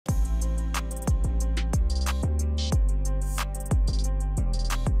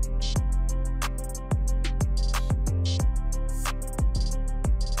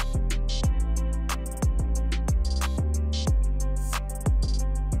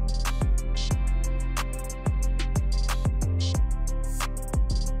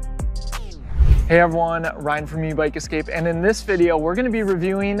Hey everyone, Ryan from Ebike Escape, and in this video we're going to be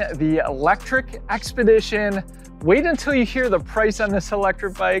reviewing the Lectric XPedition. Wait until you hear the price on this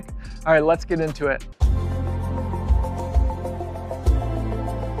electric bike. All right, let's get into it.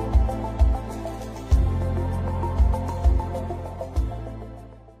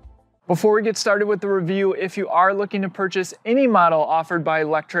 Before we get started with the review, if you are looking to purchase any model offered by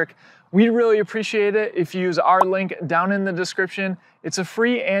Lectric, we'd really appreciate it if you use our link down in the description. It's a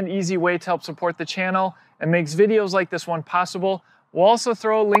free and easy way to help support the channel and makes videos like this one possible. We'll also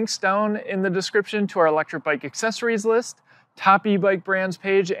throw links down in the description to our electric bike accessories list, top e-bike brands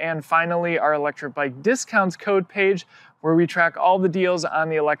page, and finally our electric bike discounts code page where we track all the deals on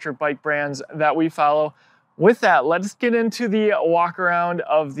the electric bike brands that we follow. With that, let's get into the walk around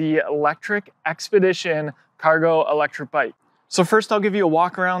of the Lectric XPedition cargo electric bike. So first I'll give you a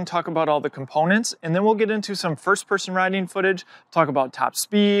walk around, talk about all the components, and then we'll get into some first-person riding footage, talk about top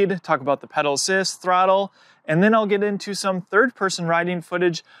speed, talk about the pedal assist, throttle, and then I'll get into some third-person riding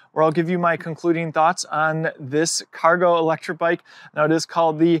footage where I'll give you my concluding thoughts on this cargo electric bike. Now it is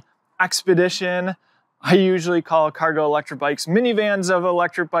called the XPedition. I usually call cargo electric bikes minivans of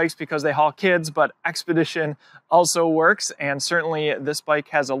electric bikes because they haul kids, but XPedition also works, and certainly this bike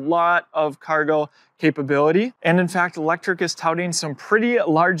has a lot of cargo capability. And in fact, Lectric is touting some pretty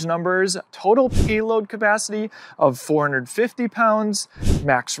large numbers: total payload capacity of 450 pounds,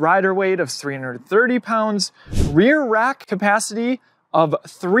 max rider weight of 330 pounds, rear rack capacity of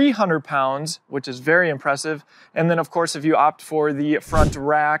 300 pounds, which is very impressive. And then of course, if you opt for the front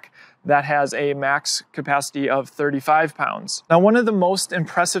rack, that has a max capacity of 35 pounds. Now, one of the most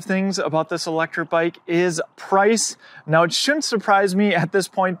impressive things about this electric bike is price. Now, it shouldn't surprise me at this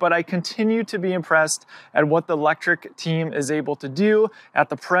point, but I continue to be impressed at what the Lectric team is able to do at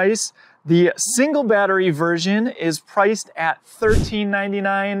the price. The single battery version is priced at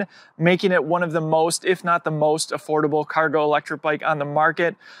 $13.99, making it one of the most, if not the most, affordable cargo electric bike on the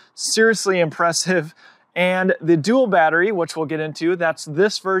market. Seriously impressive. And the dual battery, which we'll get into, that's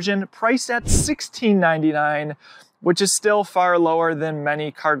this version, priced at $16.99, which is still far lower than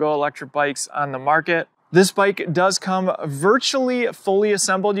many cargo electric bikes on the market. This bike does come virtually fully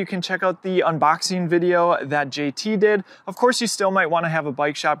assembled. You can check out the unboxing video that JT did. Of course, you still might want to have a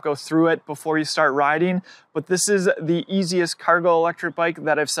bike shop go through it before you start riding, but this is the easiest cargo electric bike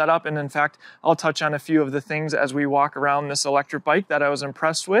that I've set up. And in fact, I'll touch on a few of the things as we walk around this electric bike that I was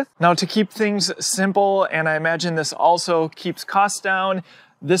impressed with. Now, to keep things simple, and I imagine this also keeps costs down,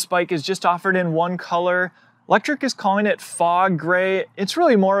 this bike is just offered in one color. Lectric is calling it fog gray. It's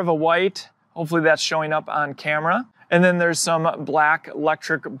really more of a white. Hopefully that's showing up on camera. And then there's some black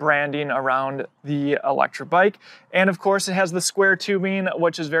Lectric branding around the electric bike. And of course it has the square tubing,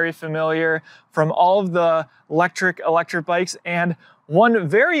 which is very familiar from all of the Lectric electric bikes. And one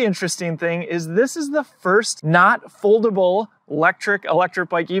very interesting thing is this is the first not foldable Lectric electric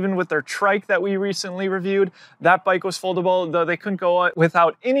bike. Even with their trike that we recently reviewed, that bike was foldable, though they couldn't go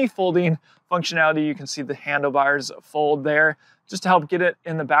without any folding functionality. You can see the handlebars fold there, just to help get it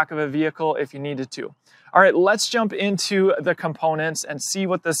in the back of a vehicle if you needed to. All right, let's jump into the components and see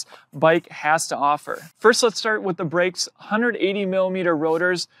what this bike has to offer. First, let's start with the brakes. 180 millimeter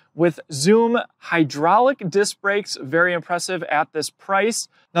rotors with Zoom hydraulic disc brakes, very impressive at this price.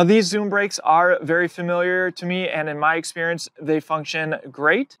 Now, these Zoom brakes are very familiar to me, and in my experience, they function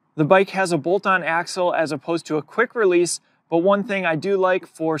great. The bike has a bolt-on axle as opposed to a quick release, but one thing I do like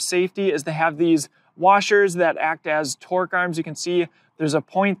for safety is to have these washers that act as torque arms. You can see there's a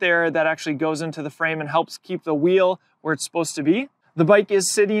point there that actually goes into the frame and helps keep the wheel where it's supposed to be. The bike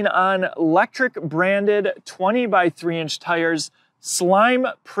is sitting on Lectric branded 20 by 3 inch tires, Slime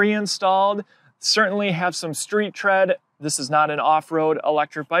pre-installed, certainly have some street tread. This is not an off-road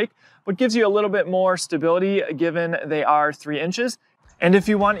electric bike, but gives you a little bit more stability given they are 3 inches. And if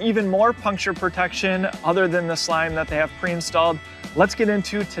you want even more puncture protection other than the Slime that they have pre-installed, let's get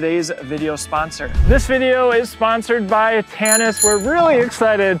into today's video sponsor. This video is sponsored by Tannis. We're really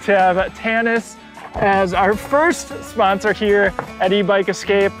excited to have Tannis as our first sponsor here at Ebike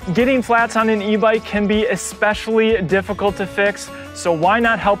Escape. Getting flats on an e-bike can be especially difficult to fix, so why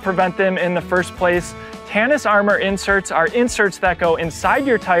not help prevent them in the first place? Tannis Armor inserts are inserts that go inside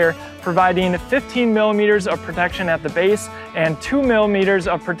your tire, providing 15 millimeters of protection at the base and 2 millimeters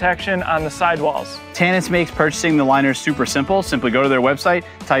of protection on the sidewalls. Tannis makes purchasing the liners super simple. Simply go to their website,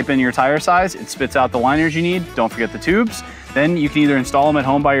 type in your tire size, it spits out the liners you need. Don't forget the tubes. Then you can either install them at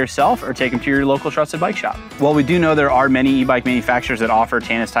home by yourself or take them to your local trusted bike shop. While we do know there are many e-bike manufacturers that offer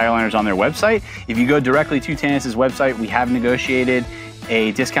Tannis tire liners on their website, if you go directly to Tannis's website, we have negotiated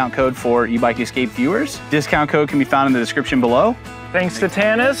a discount code for Ebike Escape viewers. Discount code can be found in the description below. Thanks to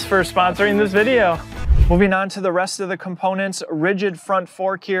Tanis for sponsoring this video. Moving on to the rest of the components, rigid front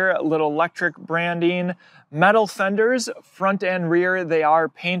fork here, little Lectric branding, metal fenders, front and rear, they are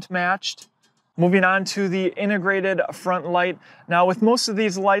paint matched. Moving on to the integrated front light. Now with most of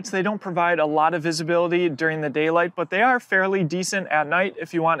these lights, they don't provide a lot of visibility during the daylight, but they are fairly decent at night.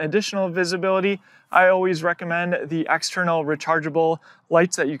 If you want additional visibility, I always recommend the external rechargeable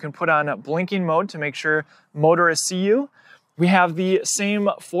lights that you can put on blinking mode to make sure motorists see you. We have the same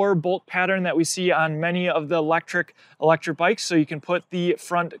 4-bolt pattern that we see on many of the electric bikes, so you can put the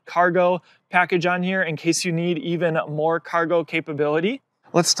front cargo package on here in case you need even more cargo capability.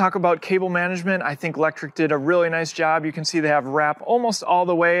 Let's talk about cable management. I think Lectric did a really nice job. You can see they have wrap almost all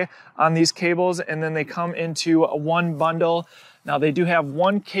the way on these cables, and then they come into one bundle. Now they do have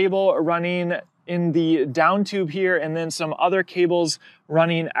one cable running in the down tube here, and then some other cables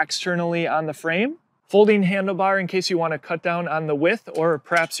running externally on the frame. Folding handlebar in case you want to cut down on the width, or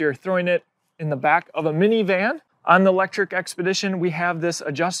perhaps you're throwing it in the back of a minivan. On the Lectric XPedition, we have this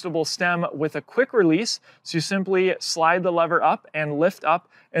adjustable stem with a quick release. So you simply slide the lever up and lift up,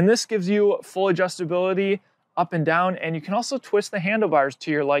 and this gives you full adjustability up and down, and you can also twist the handlebars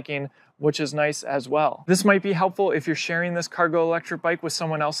to your liking, which is nice as well. This might be helpful if you're sharing this cargo electric bike with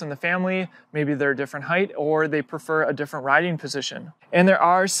someone else in the family. Maybe they're a different height or they prefer a different riding position. And there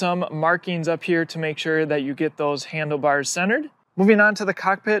are some markings up here to make sure that you get those handlebars centered. Moving on to the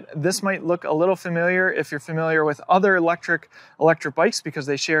cockpit, this might look a little familiar if you're familiar with other electric bikes because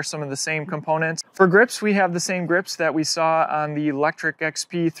they share some of the same components. For grips, we have the same grips that we saw on the Lectric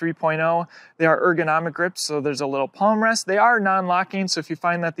XP 3.0. They are ergonomic grips, so there's a little palm rest. They are non-locking, so if you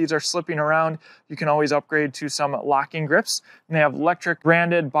find that these are slipping around, you can always upgrade to some locking grips. And they have Lectric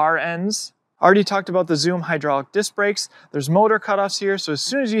branded bar ends. Already talked about the Zoom hydraulic disc brakes. There's motor cutoffs here, so as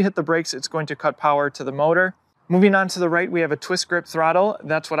soon as you hit the brakes, it's going to cut power to the motor. Moving on to the right, we have a twist grip throttle.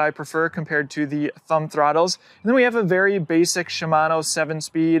 That's what I prefer compared to the thumb throttles. And then we have a very basic Shimano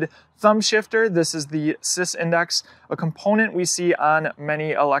 7-speed thumb shifter. This is the sys index, a component we see on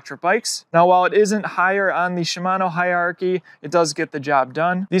many electric bikes. Now, while it isn't higher on the Shimano hierarchy, it does get the job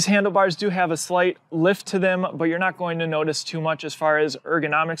done. These handlebars do have a slight lift to them, but you're not going to notice too much as far as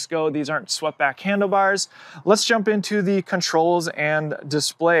ergonomics go. These aren't swept back handlebars. Let's jump into the controls and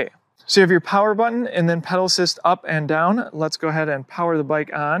display. So you have your power button and then pedal assist up and down. Let's go ahead and power the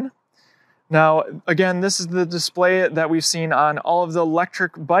bike on. Now, again, this is the display that we've seen on all of the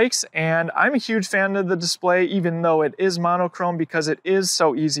electric bikes, and I'm a huge fan of the display, even though it is monochrome, because it is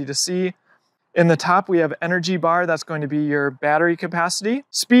so easy to see. In the top, we have energy bar. That's going to be your battery capacity.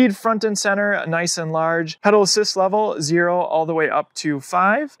 Speed front and center, nice and large. Pedal assist level, 0 all the way up to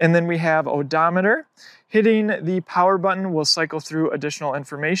 5. And then we have odometer. Hitting the power button will cycle through additional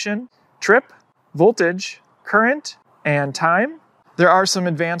information. Trip, voltage, current, and time. There are some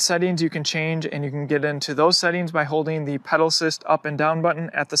advanced settings you can change, and you can get into those settings by holding the pedal assist up and down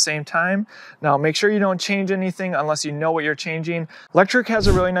button at the same time. Now, make sure you don't change anything unless you know what you're changing. Lectric has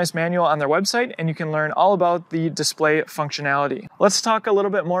a really nice manual on their website, and you can learn all about the display functionality. Let's talk a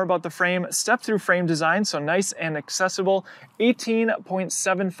little bit more about the frame. Step-through frame design, so nice and accessible.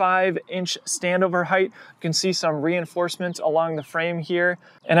 18.75 inch standover height. You can see some reinforcements along the frame here.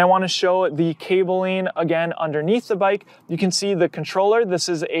 And I want to show the cabling again underneath the bike. You can see the controller. This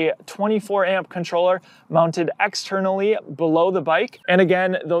is a 24 amp controller mounted externally below the bike. And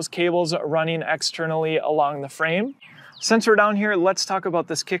again, those cables running externally along the frame. Since we're down here, let's talk about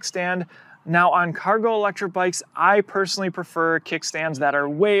this kickstand. Now on cargo electric bikes, I personally prefer kickstands that are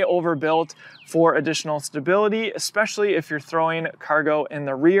way overbuilt for additional stability, especially if you're throwing cargo in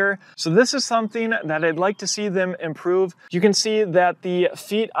the rear. So this is something that I'd like to see them improve. You can see that the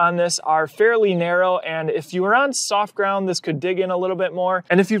feet on this are fairly narrow, and if you were on soft ground, this could dig in a little bit more.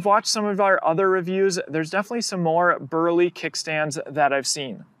 And if you've watched some of our other reviews, there's definitely some more burly kickstands that I've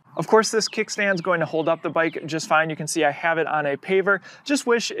seen. Of course, this kickstand is going to hold up the bike just fine. You can see I have it on a paver. Just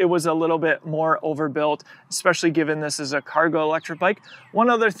wish it was a little bit more overbuilt, especially given this is a cargo electric bike. One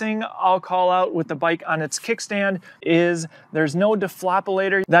other thing I'll call out with the bike on its kickstand is there's no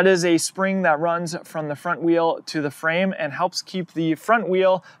deflapillator. That is a spring that runs from the front wheel to the frame and helps keep the front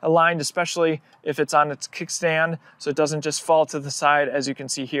wheel aligned, especially if it's on its kickstand, so it doesn't just fall to the side, as you can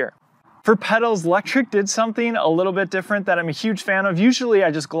see here. For pedals, Lectric did something a little bit different that I'm a huge fan of. Usually I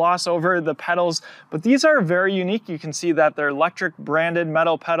just gloss over the pedals, but these are very unique. You can see that they're Lectric branded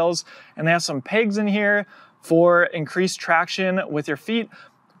metal pedals, and they have some pegs in here for increased traction with your feet.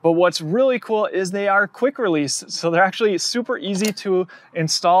 But what's really cool is they are quick release, so they're actually super easy to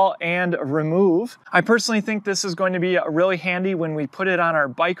install and remove. I personally think this is going to be really handy when we put it on our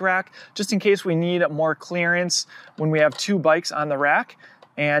bike rack, just in case we need more clearance when we have 2 bikes on the rack.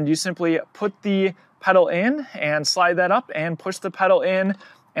 And you simply put the pedal in and slide that up and push the pedal in.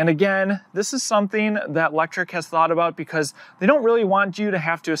 And again, this is something that Lectric has thought about because they don't really want you to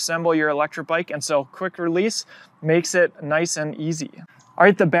have to assemble your electric bike, and so quick release makes it nice and easy. All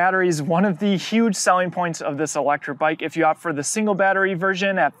right, the battery is one of the huge selling points of this electric bike. If you opt for the single battery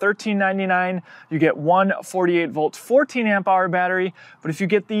version at $13.99, you get one 48-volt, 14-amp-hour battery. But if you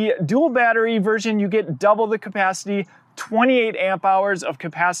get the dual battery version, you get double the capacity, 28 amp hours of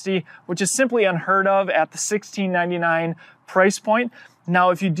capacity, which is simply unheard of at the $16.99 price point.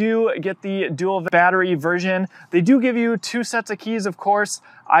 Now, if you do get the dual battery version, they do give you 2 sets of keys, of course.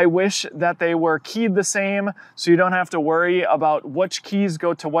 I wish that they were keyed the same so you don't have to worry about which keys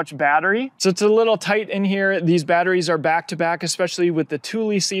go to which battery. So it's a little tight in here. These batteries are back to back, especially with the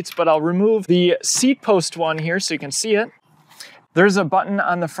Thule seats, but I'll remove the seat post one here so you can see it. There's a button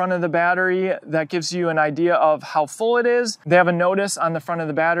on the front of the battery that gives you an idea of how full it is. They have a notice on the front of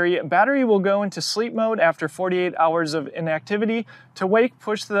the battery. Battery will go into sleep mode after 48 hours of inactivity. To wake,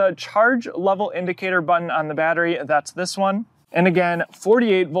 push the charge level indicator button on the battery. That's this one. And again,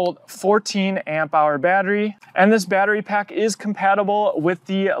 48-volt, 14-amp-hour battery. And this battery pack is compatible with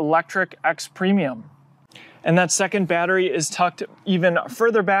the Lectric X Premium. And that second battery is tucked even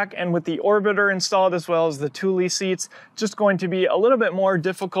further back, and with the Orbiter installed as well as the Thule seats, just going to be a little bit more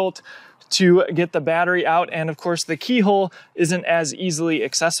difficult to get the battery out, and of course the keyhole isn't as easily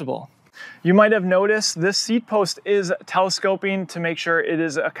accessible. You might have noticed this seat post is telescoping to make sure it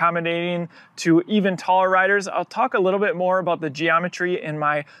is accommodating to even taller riders. I'll talk a little bit more about the geometry in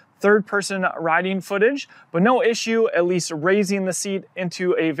my third-person riding footage, but no issue at least raising the seat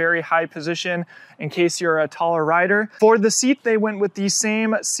into a very high position in case you're a taller rider. For the seat, they went with the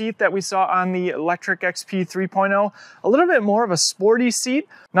same seat that we saw on the Lectric XP 3.0, a little bit more of a sporty seat.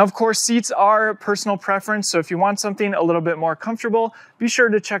 Now, of course, seats are personal preference, so if you want something a little bit more comfortable, be sure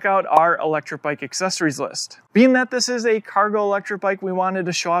to check out our electric bike accessories list. Being that this is a cargo electric bike, we wanted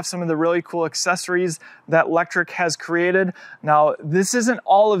to show off some of the really cool accessories that Lectric has created. Now, this isn't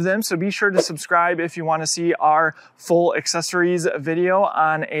all of them, so be sure to subscribe if you want to see our full accessories video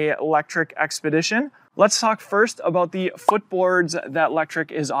on a Lectric XPedition. Let's talk first about the footboards that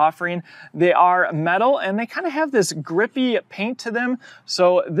Lectric is offering. They are metal and they kind of have this grippy paint to them.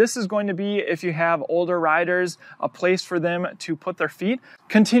 So this is going to be, if you have older riders, a place for them to put their feet.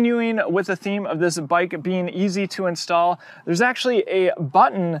 Continuing with the theme of this bike being easy to install, there's actually a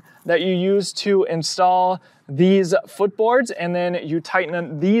button that you use to install these footboards, and then you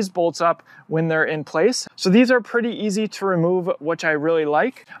tighten these bolts up when they're in place. So these are pretty easy to remove, which I really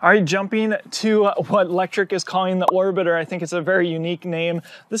like. All right, jumping to what Lectric is calling the Orbitor. I think it's a very unique name.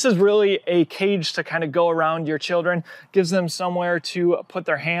 This is really a cage to kind of go around your children, gives them somewhere to put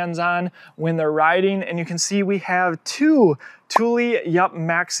their hands on when they're riding. And you can see we have 2 Thule Yepp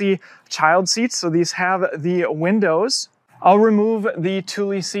Maxi child seats. So these have the windows. I'll remove the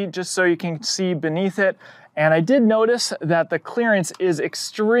Thule seat just so you can see beneath it. And I did notice that the clearance is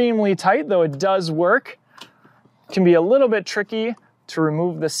extremely tight, though it does work. It can be a little bit tricky to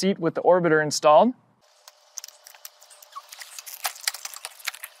remove the seat with the Orbiter installed.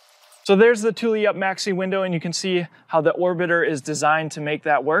 So there's the Thule Yepp Maxi window, and you can see how the Orbitor is designed to make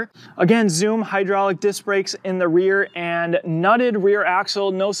that work. Again, Zoom hydraulic disc brakes in the rear and nutted rear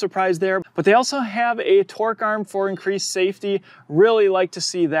axle, no surprise there. But they also have a torque arm for increased safety. Really like to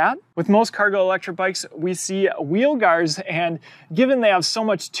see that. With most cargo electric bikes, we see wheel guards, and given they have so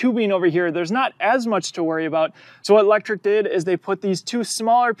much tubing over here, there's not as much to worry about. So what Lectric did is they put these 2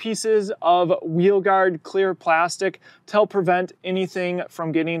 smaller pieces of wheel guard clear plastic to help prevent anything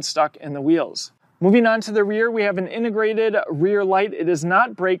from getting stuck in the wheels. Moving on to the rear, we have an integrated rear light. It is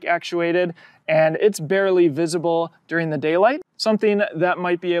not brake actuated, and it's barely visible during the daylight, something that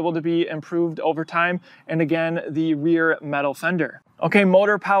might be able to be improved over time. And again, the rear metal fender. Okay,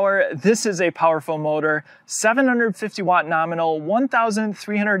 motor power. This is a powerful motor, 750 watt nominal,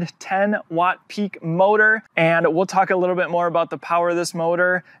 1,310 watt peak motor. And we'll talk a little bit more about the power of this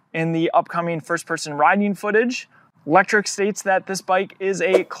motor in the upcoming first-person riding footage. Lectric states that this bike is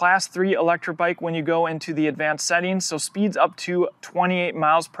a class 3 electric bike when you go into the advanced settings, so speeds up to 28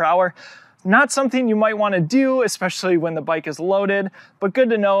 miles per hour. Not something you might want to do, especially when the bike is loaded, but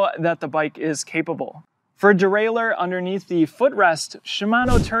good to know that the bike is capable. For a derailleur underneath the footrest,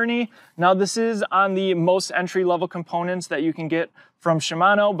 Shimano tourney. Now this is on the most entry-level components that you can get from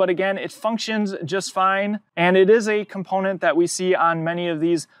Shimano, but again, it functions just fine. And it is a component that we see on many of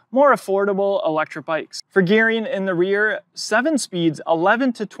these more affordable electric bikes. For gearing in the rear, 7 speeds,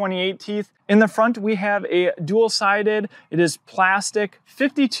 11 to 28 teeth. In the front, we have a dual-sided, it is plastic,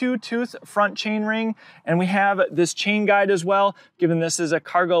 52-tooth front chain ring, and we have this chain guide as well. Given this is a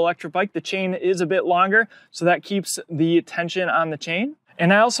cargo electric bike, the chain is a bit longer, so that keeps the tension on the chain.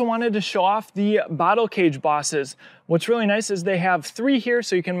 And I also wanted to show off the bottle cage bosses. What's really nice is they have 3 here,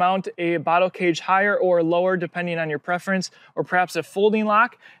 so you can mount a bottle cage higher or lower depending on your preference, or perhaps a folding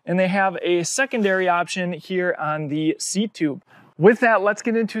lock. And they have a secondary option here on the seat tube. With that, let's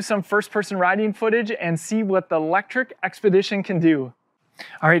get into some first-person riding footage and see what the Lectric XPedition can do.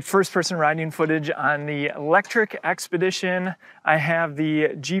 All right, first-person riding footage on the Lectric XPedition. I have the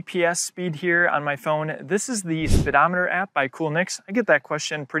GPS speed here on my phone. This is the speedometer app by Coolnix. I get that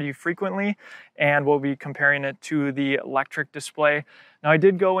question pretty frequently, and we'll be comparing it to the electric display. Now, I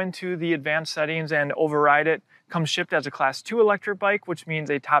did go into the advanced settings and override it. Comes shipped as a Class 2 electric bike, which means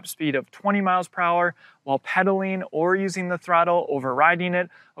a top speed of 20 miles per hour while pedaling or using the throttle. Overriding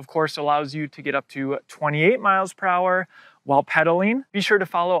it, of course, allows you to get up to 28 miles per hour while pedaling. Be sure to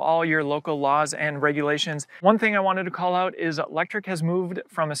follow all your local laws and regulations. One thing I wanted to call out is Lectric has moved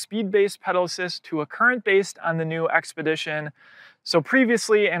from a speed-based pedal assist to a current-based on the new XPedition. So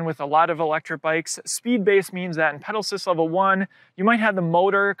previously, and with a lot of electric bikes, speed-based means that in pedal assist level 1, you might have the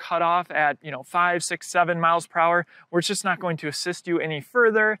motor cut off at 5, 6, 7 miles per hour, where it's just not going to assist you any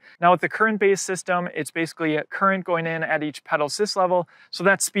further. Now with the current-based system, it's basically a current going in at each pedal assist level, so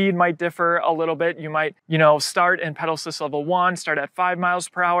that speed might differ a little bit. You might, start in pedal assist level 1, start at 5 miles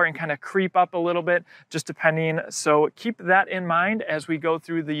per hour and kind of creep up a little bit, just depending. So keep that in mind as we go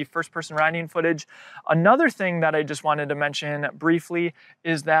through the first-person riding footage. Another thing that I just wanted to mention briefly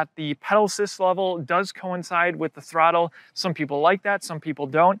is that the pedal assist level does coincide with the throttle. Some people like that, some people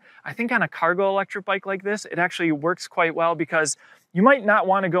don't. I think on a cargo electric bike like this, it actually works quite well because you might not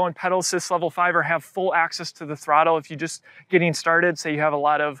want to go in pedal assist level 5 or have full access to the throttle if you're just getting started. Say you have a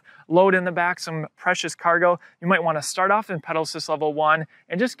lot of load in the back, some precious cargo, you might want to start off in pedal assist level 1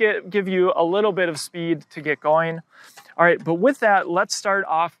 and just give you a little bit of speed to get going. All right, but with that, let's start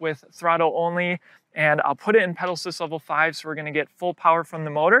off with throttle only. And I'll put it in pedal assist level 5, so we're going to get full power from the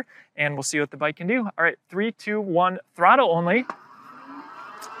motor, and we'll see what the bike can do. All right, 3, 2, 1, throttle only.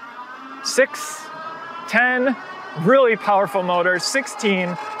 6, 10, really powerful motor,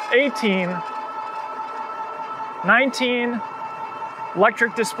 16, 18, 19,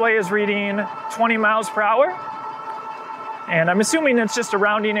 electric display is reading 20 miles per hour. And I'm assuming it's just a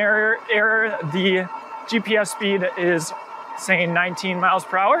rounding error. The GPS speed is saying 19 miles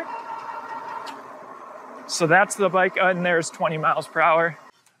per hour. So that's the bike, and there's 20 miles per hour.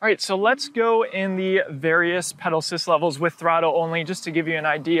 All right, so let's go in the various pedal assist levels with throttle only, just to give you an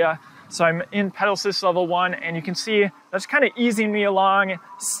idea. So I'm in pedal assist level 1, and you can see that's kind of easing me along.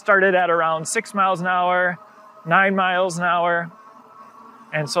 Started at around 6 miles an hour, 9 miles an hour.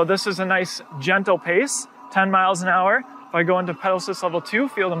 And so this is a nice gentle pace, 10 miles an hour. If I go into pedal assist level 2,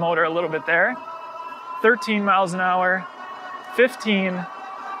 feel the motor a little bit there. 13 miles an hour, 15,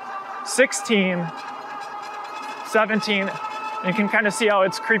 16, 17, and you can kind of see how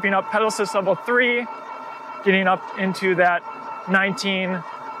it's creeping up. Pedal assist level 3, getting up into that 19,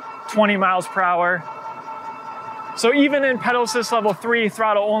 20 miles per hour. So even in pedal assist level 3,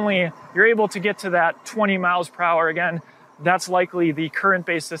 throttle only, you're able to get to that 20 miles per hour. Again, that's likely the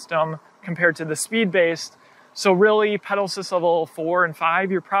current-based system compared to the speed-based. So really, pedal assist level 4 and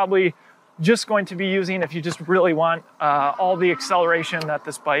 5, you're probably just going to be using if you just really want all the acceleration that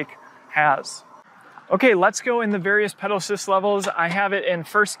this bike has. Okay, let's go in the various pedal assist levels. I have it in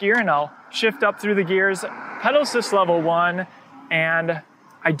first gear, and I'll shift up through the gears. Pedal assist level 1, and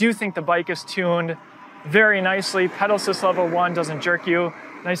I do think the bike is tuned very nicely. Pedal assist level 1 doesn't jerk you,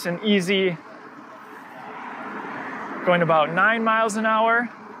 nice and easy. Going about 9 miles an hour,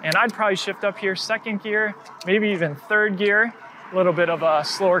 and I'd probably shift up here second gear, maybe even third gear. A little bit of a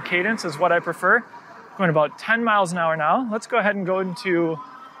slower cadence is what I prefer. Going about 10 miles an hour now. Let's go ahead and go into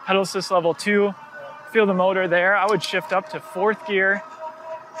pedal assist level 2. Feel the motor there. I would shift up to fourth gear.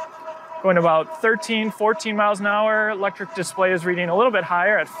 Going about 13, 14 miles an hour. Electric display is reading a little bit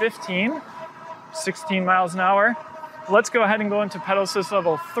higher at 15, 16 miles an hour. Let's go ahead and go into pedal assist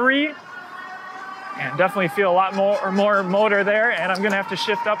level 3. And definitely feel a lot more motor there. And I'm gonna have to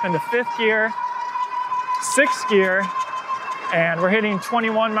shift up into fifth gear, sixth gear, and we're hitting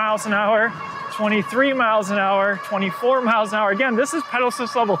 21 miles an hour, 23 miles an hour, 24 miles an hour. Again, this is pedal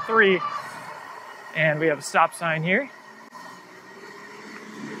assist level 3. And we have a stop sign here.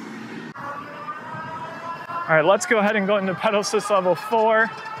 All right, let's go ahead and go into pedal assist level 4.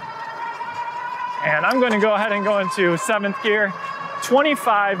 And I'm going to go ahead and go into 7th gear,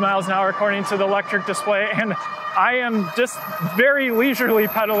 25 miles an hour according to the Lectric display. And I am just very leisurely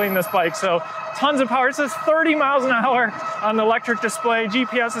pedaling this bike, so tons of power. It says 30 miles an hour on the Lectric display.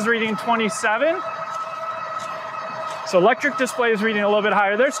 GPS is reading 27. So Lectric display is reading a little bit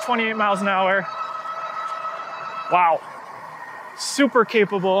higher. There's 28 miles an hour. Wow, super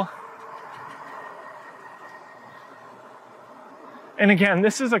capable. And again,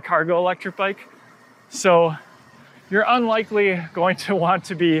 this is a cargo electric bike, so you're unlikely going to want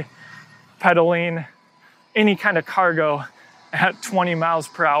to be pedaling any kind of cargo at 20 miles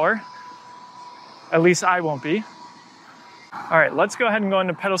per hour. At least I won't be. All right, let's go ahead and go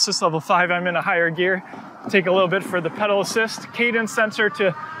into pedal assist level 5. I'm in a higher gear. Take a little bit for the pedal assist cadence sensor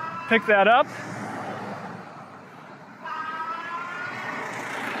to pick that up.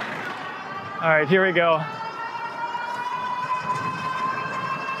 All right, here we go.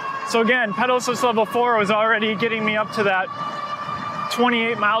 So again, pedal assist level 4 was already getting me up to that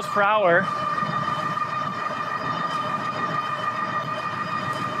 28 miles per hour.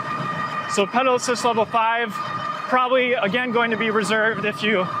 So pedal assist level 5, probably again going to be reserved if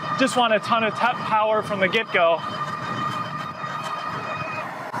you just want a ton of power from the get-go.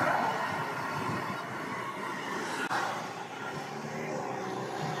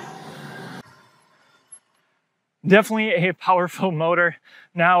 Definitely a powerful motor.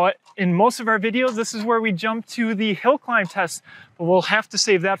 Now, in most of our videos, this is where we jump to the hill climb test, but we'll have to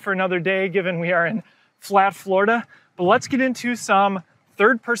save that for another day given we are in flat Florida. But let's get into some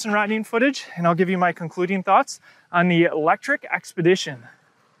third-person riding footage, and I'll give you my concluding thoughts on the Lectric XPedition.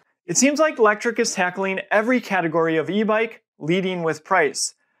 It seems like Lectric is tackling every category of e-bike, leading with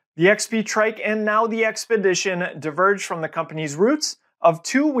price. The XP Trike and now the XPedition diverged from the company's roots of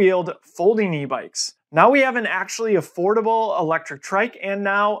two-wheeled folding e-bikes. Now we have an actually affordable electric trike and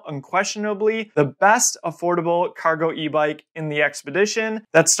now, unquestionably, the best affordable cargo e-bike in the XPedition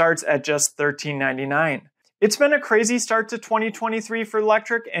that starts at just $13.99. It's been a crazy start to 2023 for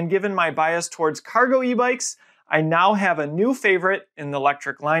Lectric, and given my bias towards cargo e-bikes, I now have a new favorite in the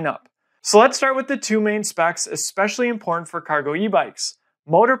Lectric lineup. So let's start with the two main specs especially important for cargo e-bikes: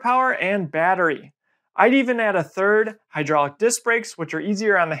 motor power and battery. I'd even add a third, hydraulic disc brakes, which are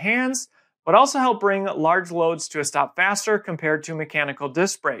easier on the hands, but also help bring large loads to a stop faster compared to mechanical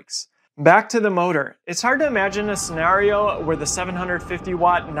disc brakes. Back to the motor. It's hard to imagine a scenario where the 750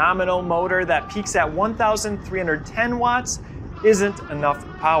 watt nominal motor that peaks at 1,310 watts isn't enough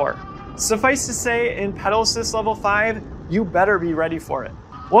power. Suffice to say, in pedal assist level 5, you better be ready for it.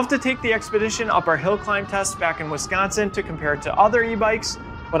 We'll have to take the XPedition up our hill climb test back in Wisconsin to compare it to other e-bikes,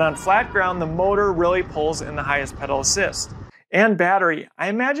 but on flat ground, the motor really pulls in the highest pedal assist. And battery. I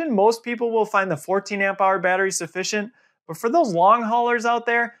imagine most people will find the 14 amp hour battery sufficient, but for those long haulers out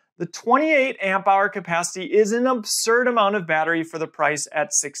there, the 28 amp hour capacity is an absurd amount of battery for the price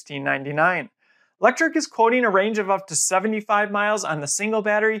at $16.99. Lectric is quoting a range of up to 75 miles on the single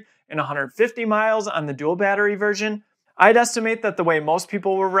battery and 150 miles on the dual battery version. I'd estimate that the way most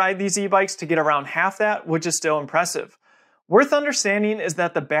people will ride these e-bikes to get around half that, which is still impressive. Worth understanding is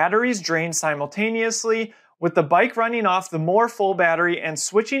that the batteries drain simultaneously, with the bike running off the more full battery and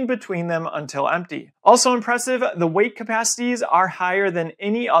switching between them until empty. Also impressive, the weight capacities are higher than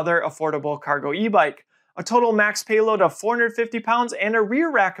any other affordable cargo e-bike. A total max payload of 450 pounds and a rear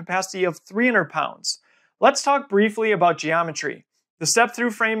rack capacity of 300 pounds. Let's talk briefly about geometry. The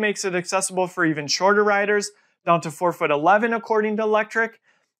step-through frame makes it accessible for even shorter riders, down to 4'11" according to Lectric.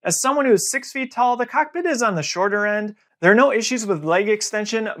 As someone who is 6 feet tall, the cockpit is on the shorter end. There are no issues with leg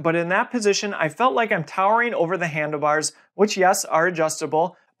extension, but in that position, I felt like I'm towering over the handlebars, which yes, are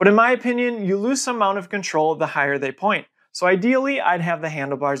adjustable, but in my opinion, you lose some amount of control the higher they point. So ideally, I'd have the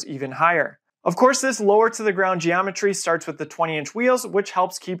handlebars even higher. Of course, this lower to the ground geometry starts with the 20-inch wheels, which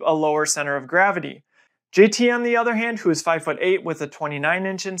helps keep a lower center of gravity. JT, on the other hand, who is 5'8" with a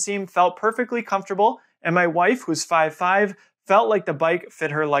 29-inch inseam, felt perfectly comfortable, and my wife, who's 5'5", felt like the bike fit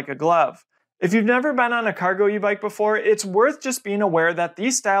her like a glove. If you've never been on a cargo e-bike before, it's worth just being aware that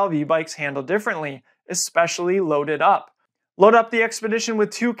these style of e-bikes handle differently, especially loaded up. Load up the XPedition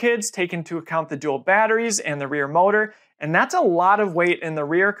with 2 kids, take into account the dual batteries and the rear motor, and that's a lot of weight in the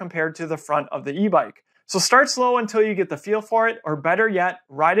rear compared to the front of the e-bike. So start slow until you get the feel for it, or better yet,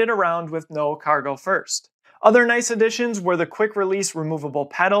 ride it around with no cargo first. Other nice additions were the quick release removable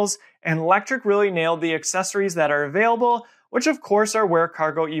pedals, and Lectric really nailed the accessories that are available, which of course are where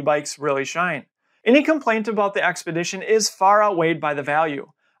cargo e-bikes really shine. Any complaint about the XPedition is far outweighed by the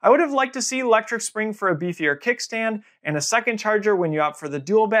value. I would have liked to see Lectric spring for a beefier kickstand and a second charger when you opt for the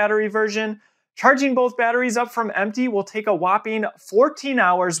dual battery version, Charging both batteries up from empty will take a whopping 14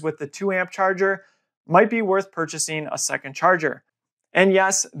 hours with the 2 amp charger. Might be worth purchasing a second charger. And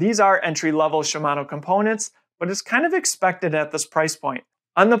yes, these are entry-level Shimano components, but it's kind of expected at this price point.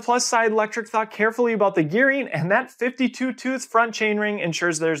 On the plus side, Lectric thought carefully about the gearing, and that 52-tooth front chainring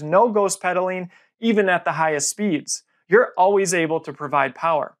ensures there's no ghost pedaling, even at the highest speeds. You're always able to provide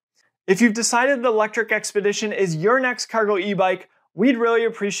power. If you've decided the Lectric XPedition is your next cargo e-bike, we'd really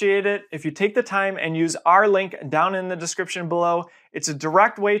appreciate it if you take the time and use our link down in the description below. It's a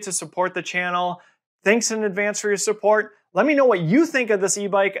direct way to support the channel. Thanks in advance for your support. Let me know what you think of this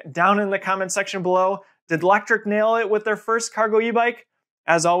e-bike down in the comment section below. Did Lectric nail it with their first cargo e-bike?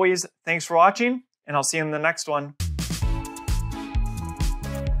 As always, thanks for watching, and I'll see you in the next one.